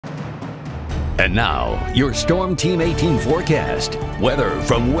And now, your Storm Team 18 forecast. Weather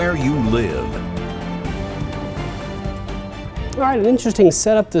from where you live. All right, an interesting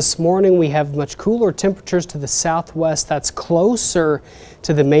setup this morning. We have much cooler temperatures to the southwest. That's closer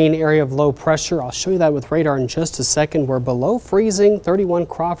to the main area of low pressure. I'll show you that with radar in just a second. We're below freezing, 31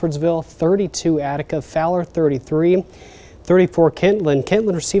 Crawfordsville, 32 Attica, Fowler 33, 34 Kentland.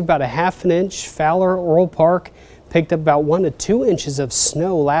 Kentland received about a ½ inch. Fowler, Oral Park picked up about 1 to 2 inches of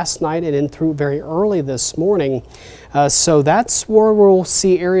snow last night and in through very early this morning. So that's where we'll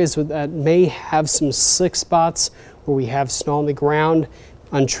see areas that may have some slick spots where we have snow on the ground.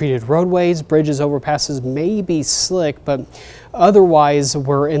 Untreated roadways, bridges, overpasses may be slick, but otherwise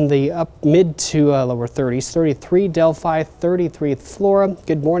we're in the mid to lower 30s. 33 Delphi, 33 Flora.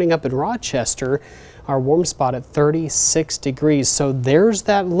 Good morning up in Rochester. Our warm spot at 36 degrees. So there's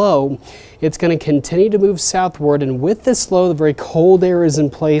that low. It's going to continue to move southward, and with this low, the very cold air is in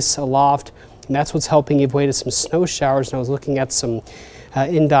place aloft, and that's what's helping give way to some snow showers. And I was looking at some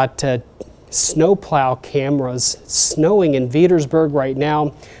NDOT snowplow cameras. It's snowing in Petersburg right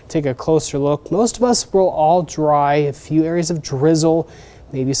now. Take a closer look. Most of us will all dry. A few areas of drizzle,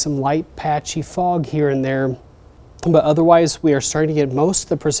 maybe some light patchy fog here and there. But otherwise, we are starting to get most of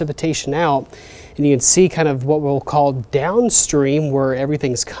the precipitation out. And you can see kind of what we'll call downstream, where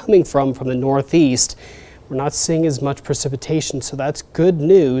everything's coming from the northeast. We're not seeing as much precipitation, so that's good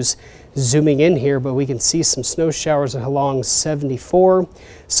news. Zooming in here, but we can see some snow showers along 74.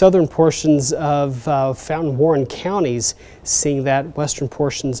 Southern portions of Fountain Warren counties, seeing that western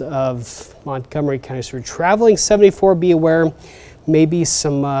portions of Montgomery County. So if you're traveling 74, be aware. Maybe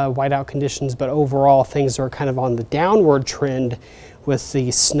some whiteout conditions, but overall things are kind of on the downward trend with the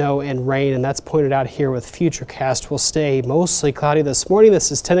snow and rain, and that's pointed out here with Futurecast. Will stay mostly cloudy this morning.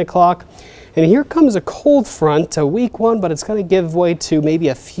 This is 10 o'clock, and here comes a cold front, a weak one, but it's going to give way to maybe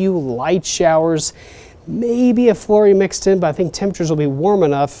a few light showers, maybe a flurry mixed in, but I think temperatures will be warm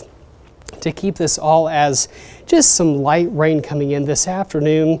enough to keep this all as just some light rain coming in this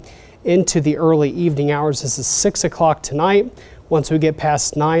afternoon into the early evening hours. This is 6 o'clock tonight. Once we get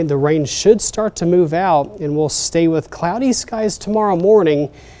past 9, the rain should start to move out, and we'll stay with cloudy skies tomorrow morning.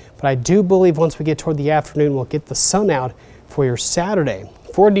 But I do believe once we get toward the afternoon, we'll get the sun out for your Saturday.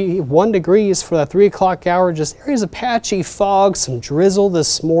 41 degrees for that 3 o'clock hour. Just areas of patchy fog, some drizzle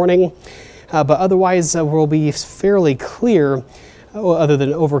this morning. But otherwise, we'll be fairly clear. Other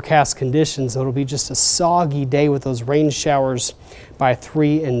than overcast conditions, it'll be just a soggy day with those rain showers by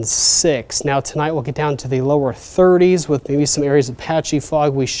 3 and 6. Now tonight we'll get down to the lower 30s with maybe some areas of patchy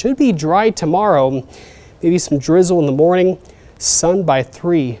fog. We should be dry tomorrow, maybe some drizzle in the morning. Sun by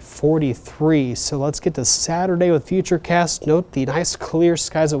 3, 43. So let's get to Saturday with Futurecast. Note the nice clear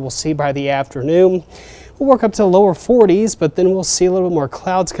skies that we'll see by the afternoon. We'll work up to the lower 40s, but then we'll see a little bit more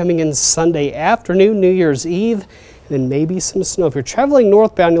clouds coming in Sunday afternoon, New Year's Eve. Then maybe some snow. If you're traveling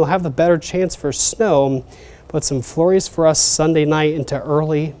northbound, you'll have the better chance for snow, but some flurries for us Sunday night into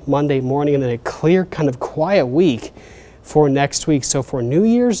early Monday morning, and then a clear kind of quiet week for next week. So for New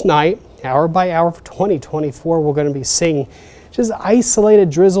Year's night, hour by hour for 2024, we're going to be seeing just isolated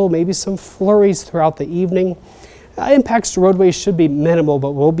drizzle, maybe some flurries throughout the evening. Impacts to roadways should be minimal,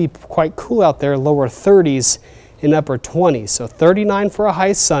 but we'll be quite cool out there, lower 30s in upper 20s. So 39 for a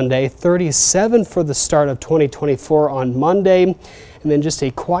high Sunday, 37 for the start of 2024 on Monday, and then just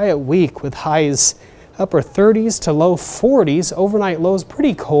a quiet week with highs upper 30s to low 40s. Overnight lows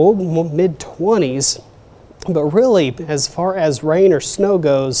pretty cold, mid 20s. But really, as far as rain or snow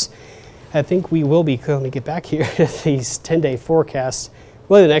goes, I think we will be going to get back here to these 10-day forecasts.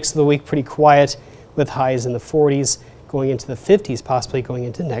 Really the next of the week pretty quiet with highs in the 40s. Going into the 50s, possibly going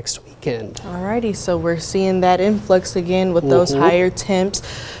into next weekend. Alrighty, so we're seeing that influx again with those higher temps.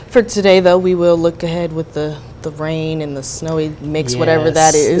 For today, though, we will look ahead with the rain and the snowy mix, whatever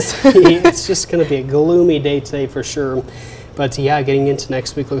that is. It's just going to be a gloomy day today for sure. But yeah, getting into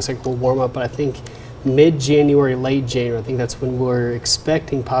next week looks like we'll warm up, but I think mid-January, late January, I think that's when we're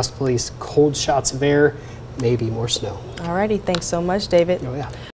expecting possibly cold shots of air, maybe more snow. Alrighty, thanks so much, David. Oh yeah.